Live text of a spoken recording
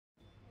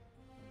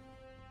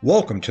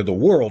Welcome to the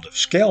world of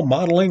scale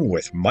modeling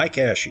with Mike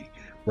Ashe,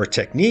 where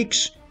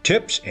techniques,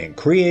 tips, and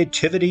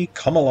creativity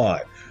come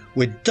alive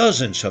with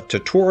dozens of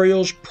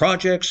tutorials,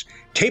 projects,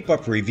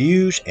 tape-up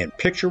reviews, and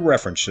picture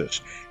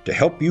references to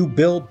help you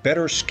build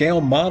better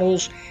scale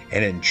models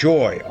and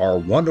enjoy our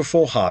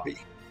wonderful hobby.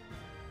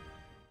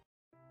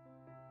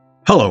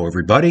 Hello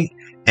everybody,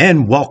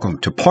 and welcome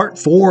to Part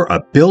 4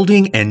 of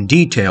Building and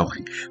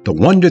Detailing the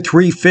 1 to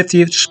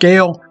 3/50th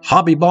scale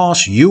Hobby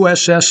Boss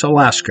USS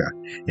Alaska.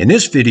 In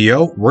this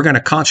video, we're going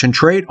to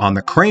concentrate on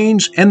the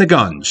cranes and the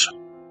guns.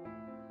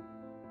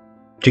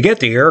 To get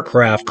the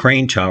aircraft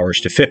crane towers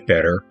to fit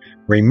better,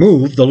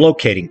 remove the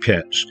locating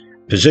pins.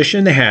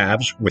 Position the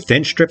halves with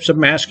thin strips of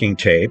masking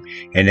tape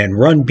and then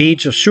run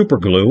beads of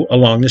superglue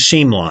along the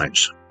seam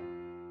lines.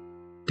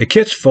 The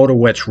kit's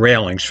photoetch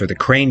railings for the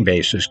crane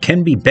bases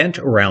can be bent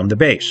around the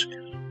base.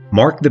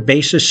 Mark the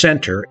base's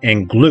center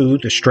and glue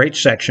the straight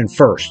section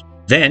first.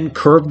 Then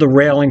curve the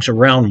railings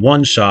around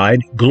one side,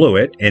 glue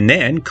it, and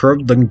then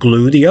curve and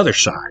glue the other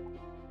side.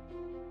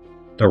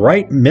 The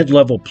right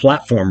mid-level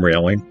platform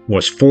railing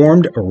was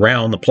formed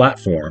around the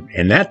platform,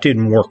 and that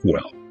didn't work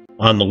well.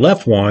 On the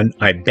left one,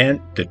 I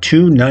bent the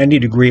two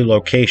 90-degree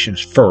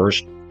locations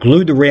first,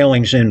 glued the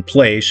railings in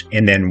place,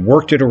 and then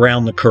worked it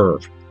around the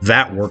curve.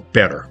 That worked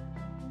better.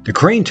 The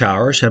crane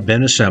towers have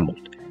been assembled.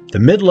 The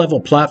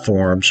mid-level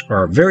platforms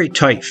are a very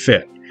tight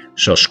fit,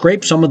 so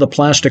scrape some of the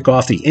plastic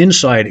off the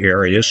inside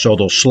areas so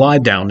they'll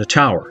slide down the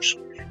towers.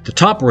 The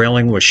top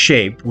railing was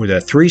shaped with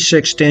a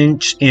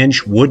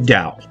 3/16" wood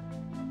dowel.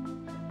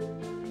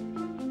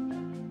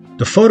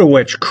 The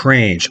photoetch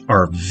cranes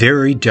are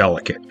very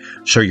delicate,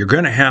 so you're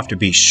going to have to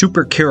be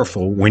super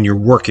careful when you're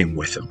working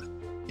with them.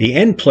 The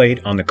end plate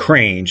on the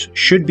cranes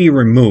should be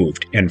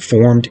removed and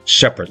formed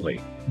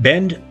separately.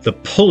 Bend the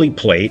pulley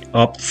plate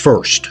up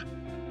first.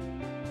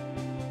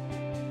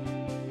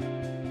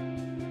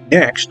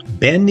 Next,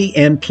 bend the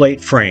end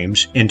plate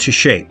frames into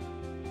shape.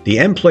 The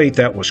end plate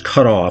that was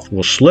cut off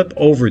will slip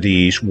over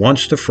these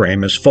once the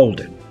frame is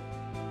folded.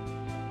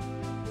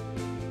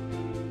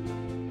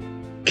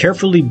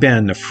 Carefully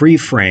bend the free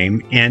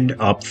frame end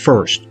up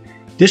first.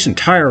 This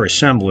entire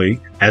assembly,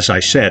 as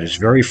I said, is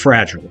very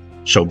fragile,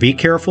 so be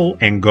careful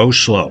and go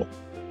slow.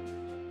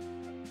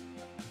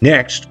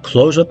 Next,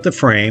 close up the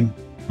frame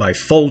by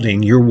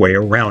folding your way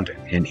around it,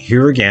 and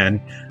here again,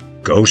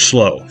 go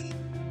slow.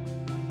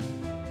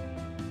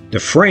 The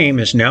frame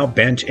is now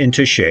bent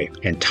into shape,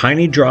 and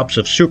tiny drops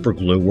of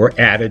superglue were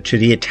added to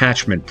the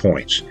attachment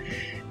points.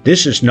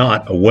 This is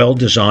not a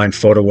well-designed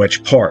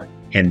photoetch part,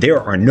 and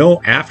there are no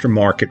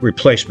aftermarket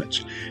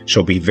replacements,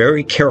 so be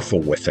very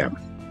careful with them.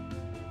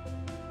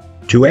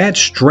 To add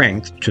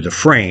strength to the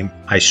frame,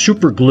 I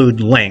superglued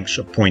lengths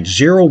of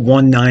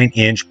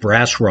 0.019"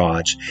 brass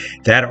rods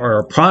that are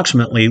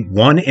approximately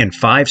 1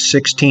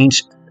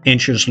 5/16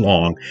 inches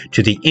long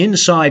to the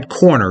inside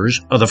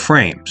corners of the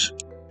frames.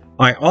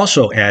 I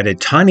also added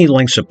tiny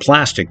lengths of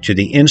plastic to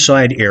the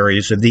inside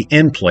areas of the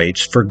end plates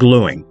for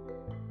gluing.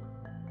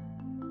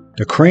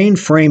 The crane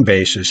frame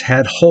bases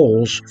had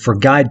holes for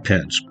guide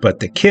pins, but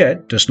the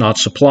kit does not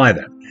supply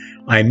them.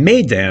 I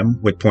made them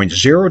with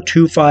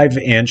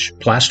 0.025"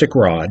 plastic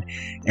rod,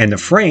 and the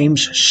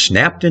frames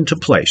snapped into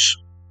place.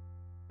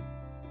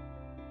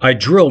 I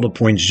drilled a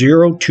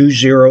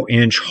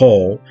 0.020"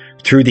 hole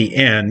through the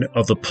end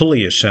of the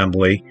pulley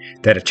assembly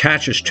that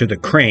attaches to the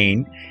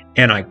crane,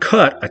 and I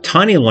cut a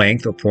tiny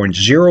length of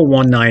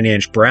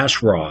 0.019"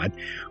 brass rod,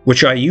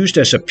 which I used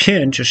as a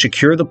pin to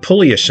secure the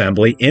pulley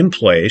assembly in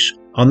place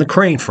on the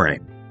crane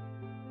frame.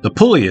 The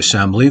pulley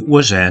assembly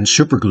was then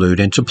superglued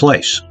into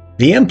place.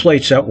 The end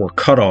plates that were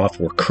cut off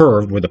were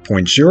curved with a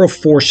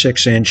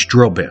 0.046"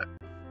 drill bit.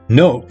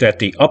 Note that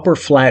the upper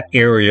flat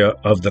area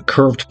of the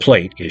curved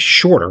plate is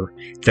shorter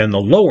than the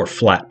lower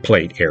flat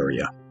plate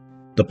area.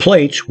 The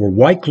plates were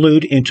white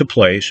glued into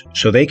place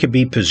so they could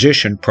be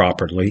positioned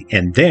properly,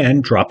 and then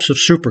drops of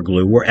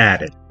superglue were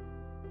added.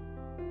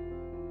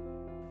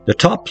 The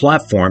top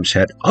platforms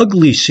had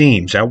ugly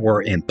seams that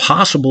were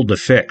impossible to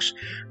fix,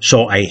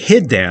 so I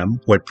hid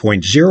them with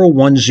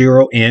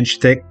 0.010"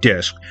 thick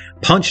disc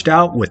punched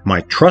out with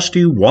my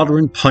trusty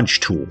Waldron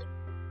punch tool.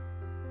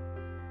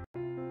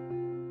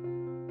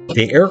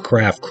 The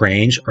aircraft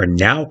cranes are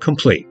now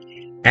complete.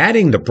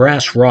 Adding the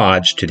brass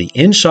rods to the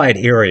inside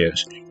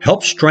areas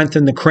helps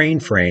strengthen the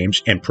crane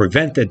frames and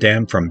prevented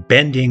them from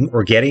bending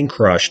or getting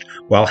crushed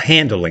while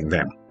handling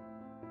them.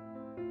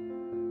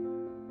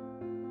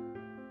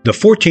 The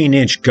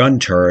 14" gun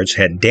turrets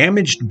had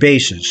damaged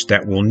bases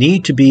that will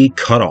need to be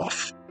cut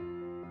off.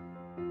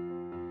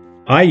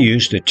 I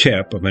used the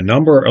tip of a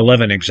number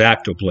 11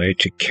 X-Acto blade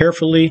to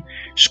carefully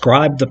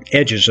scribe the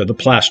edges of the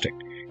plastic.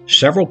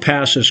 Several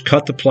passes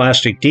cut the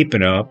plastic deep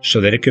enough so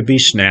that it could be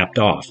snapped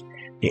off.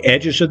 The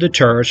edges of the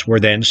turrets were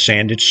then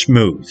sanded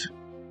smooth.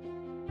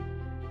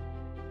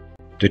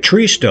 The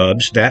tree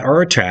stubs that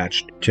are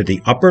attached to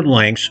the upper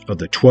lengths of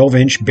the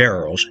 12"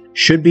 barrels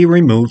should be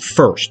removed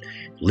first,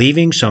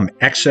 leaving some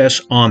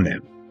excess on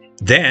them.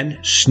 Then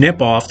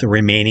snip off the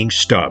remaining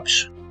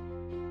stubs.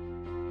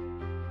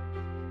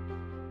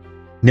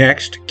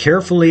 Next,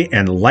 carefully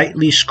and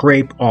lightly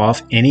scrape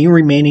off any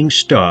remaining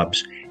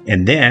stubs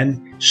and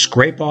then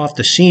scrape off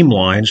the seam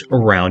lines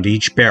around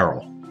each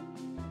barrel.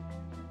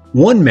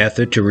 One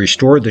method to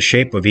restore the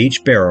shape of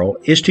each barrel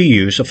is to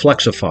use a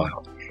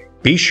flexifile.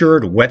 Be sure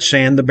to wet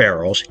sand the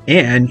barrels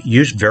and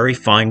use very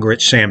fine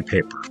grit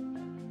sandpaper.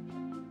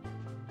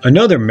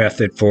 Another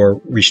method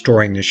for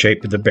restoring the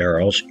shape of the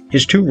barrels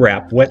is to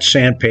wrap wet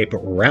sandpaper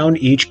around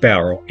each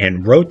barrel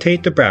and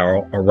rotate the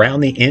barrel around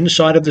the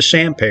inside of the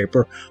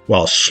sandpaper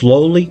while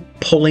slowly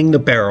pulling the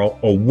barrel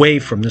away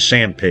from the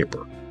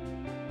sandpaper.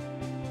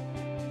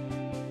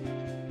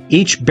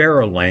 Each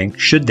barrel length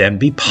should then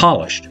be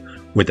polished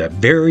with a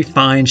very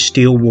fine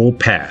steel wool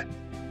pad.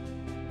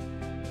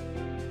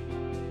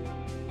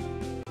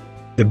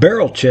 The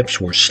barrel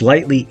tips were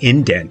slightly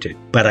indented,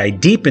 but I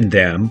deepened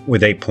them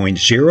with a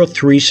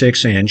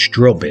 .036-inch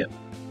drill bit.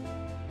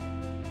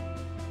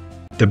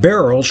 The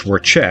barrels were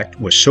checked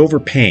with silver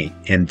paint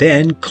and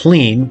then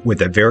cleaned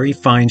with a very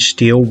fine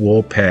steel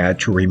wool pad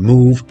to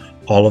remove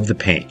all of the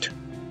paint.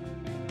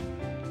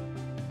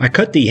 I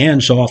cut the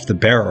ends off the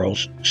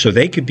barrels so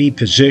they could be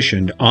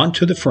positioned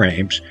onto the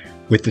frames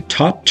with the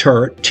top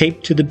turret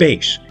taped to the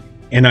base,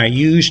 and I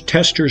used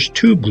Testor's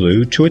tube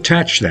glue to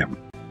attach them.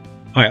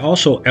 I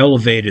also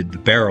elevated the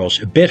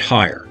barrels a bit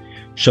higher,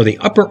 so the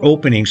upper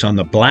openings on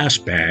the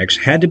blast bags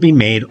had to be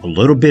made a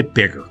little bit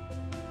bigger.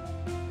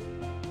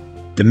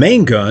 The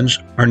main guns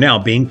are now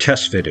being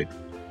test fitted.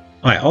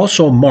 I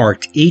also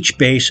marked each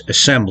base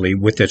assembly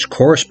with its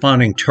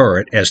corresponding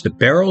turret, as the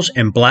barrels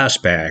and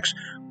blast bags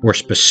were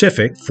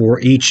specific for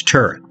each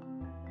turret.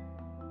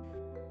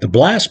 The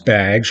blast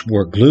bags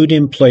were glued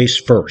in place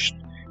first.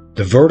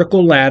 The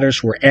vertical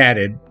ladders were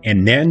added,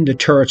 and then the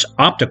turret's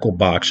optical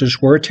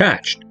boxes were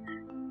attached.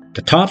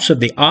 The tops of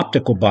the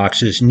optical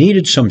boxes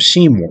needed some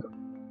seam work.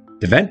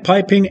 The vent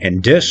piping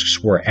and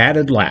discs were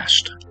added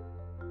last.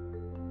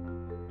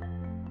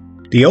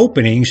 The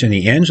openings and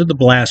the ends of the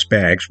blast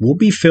bags will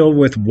be filled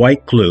with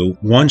white glue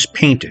once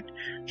painted,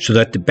 so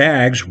that the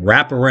bags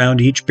wrap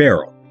around each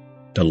barrel.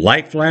 The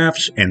life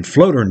rafts and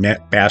floater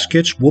net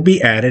baskets will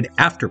be added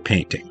after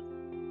painting.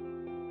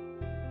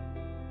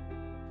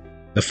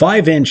 The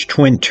 5-inch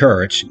twin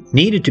turrets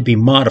needed to be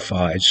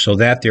modified so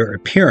that their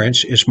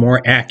appearance is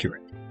more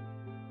accurate.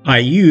 I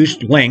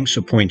used lengths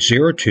of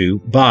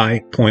 .02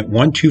 by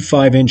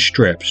 .125-inch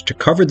strips to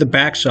cover the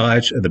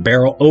backsides of the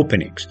barrel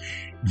openings.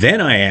 Then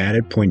I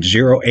added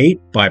 .08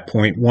 by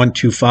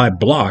 .125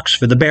 blocks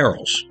for the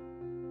barrels.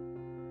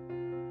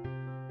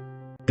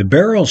 The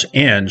barrel's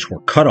ends were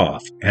cut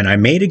off, and I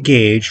made a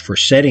gauge for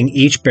setting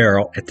each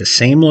barrel at the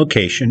same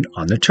location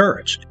on the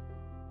turrets.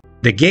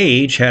 The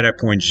gauge had a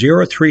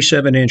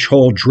 .037-inch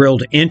hole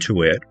drilled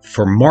into it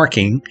for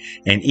marking,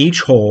 and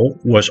each hole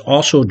was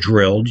also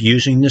drilled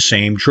using the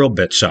same drill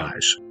bit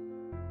size.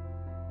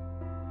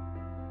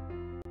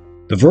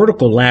 The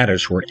vertical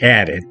ladders were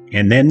added,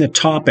 and then the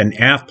top and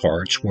aft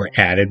parts were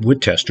added with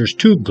Testor's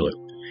tube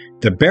glue.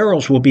 The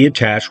barrels will be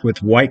attached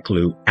with white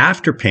glue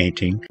after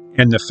painting,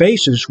 and the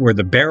faces where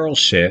the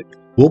barrels sit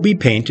will be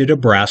painted a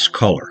brass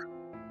color.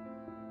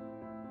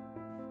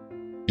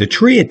 The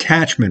tree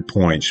attachment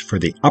points for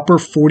the upper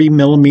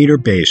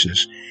 40mm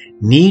bases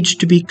needs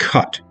to be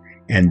cut,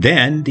 and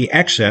then the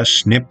excess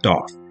snipped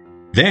off.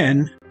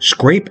 Then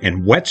scrape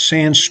and wet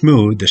sand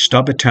smooth the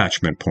stub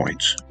attachment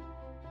points.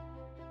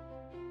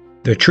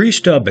 The tree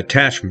stub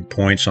attachment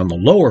points on the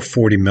lower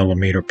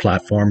 40mm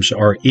platforms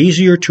are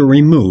easier to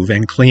remove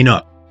and clean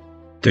up.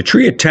 The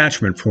tree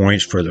attachment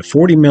points for the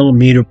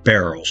 40mm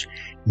barrels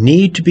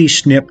need to be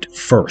snipped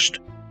first.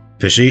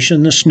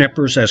 Position the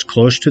snippers as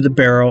close to the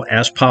barrel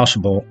as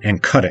possible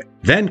and cut it.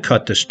 Then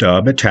cut the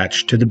stub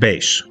attached to the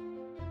base.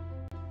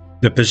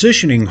 The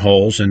positioning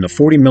holes in the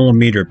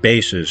 40mm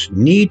bases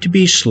need to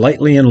be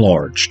slightly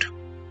enlarged.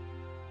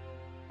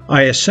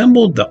 I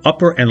assembled the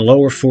upper and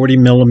lower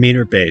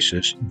 40mm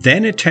bases,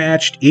 then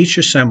attached each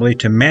assembly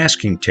to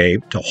masking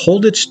tape to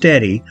hold it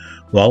steady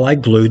while I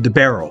glued the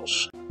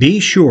barrels.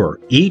 Be sure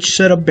each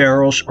set of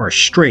barrels are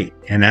straight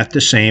and at the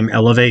same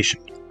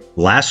elevation.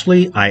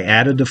 Lastly, I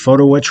added the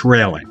photoetch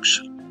railings.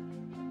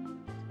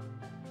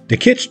 The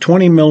kit's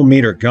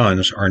 20mm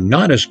guns are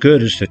not as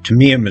good as the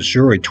Tamiya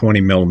Missouri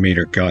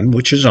 20mm gun,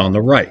 which is on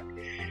the right.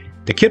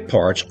 The kit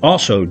parts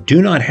also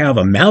do not have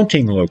a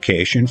mounting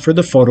location for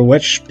the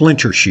photoetch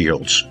splinter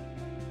shields.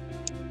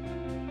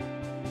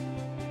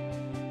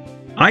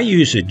 I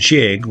use a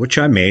jig which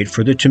I made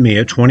for the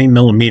Tamiya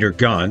 20mm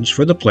guns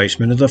for the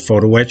placement of the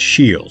photoetch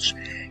shields.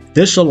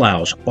 This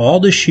allows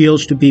all the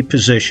shields to be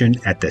positioned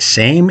at the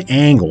same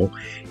angle,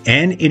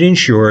 and it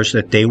ensures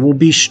that they will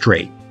be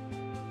straight.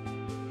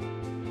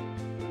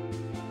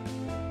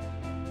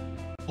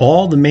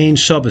 All the main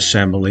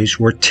subassemblies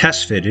were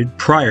test fitted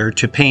prior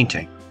to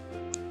painting.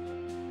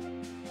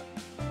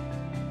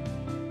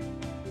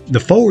 The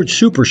forward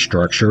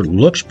superstructure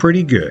looks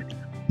pretty good.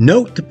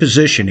 Note the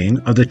positioning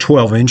of the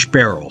 12-inch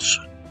barrels.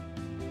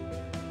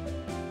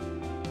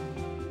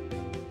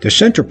 The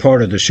center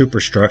part of the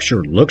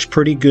superstructure looks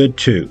pretty good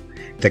too.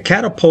 The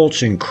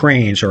catapults and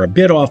cranes are a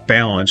bit off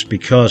balance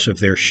because of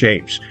their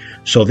shapes,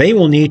 so they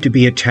will need to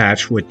be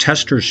attached with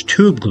tester's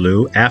tube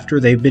glue after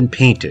they've been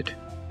painted.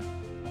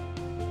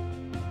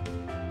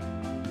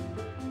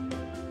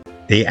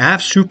 The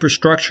aft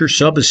superstructure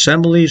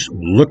sub-assemblies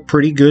look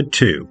pretty good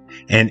too,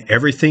 and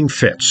everything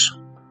fits.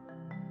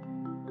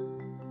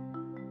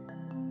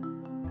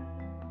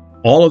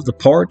 All of the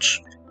parts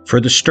for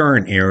the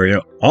stern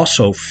area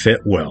also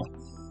fit well.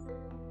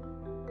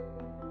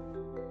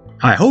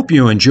 I hope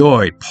you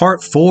enjoyed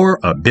Part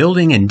 4 of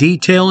building and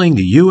detailing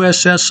the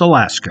USS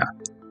Alaska.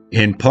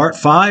 In Part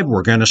 5,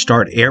 we're going to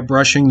start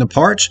airbrushing the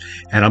parts,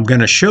 and I'm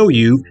going to show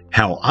you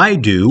how I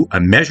do a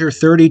measure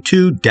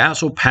 32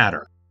 dazzle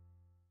pattern.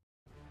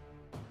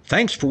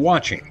 Thanks for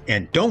watching,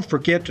 and don't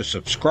forget to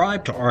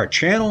subscribe to our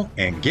channel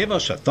and give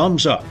us a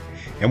thumbs up.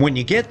 And when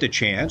you get the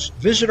chance,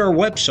 visit our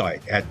website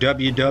at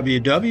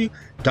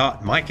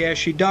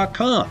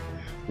www.mikeashley.com,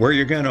 where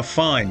you're going to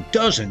find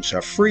dozens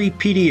of free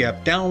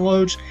PDF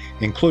downloads,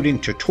 including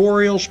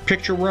tutorials,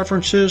 picture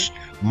references,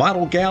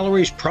 model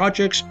galleries,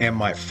 projects, and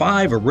my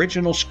 5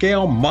 original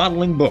scale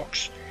modeling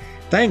books.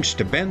 Thanks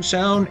to Ben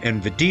Sound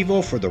and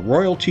Videvo for the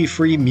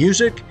royalty-free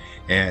music,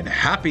 and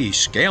happy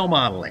scale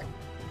modeling!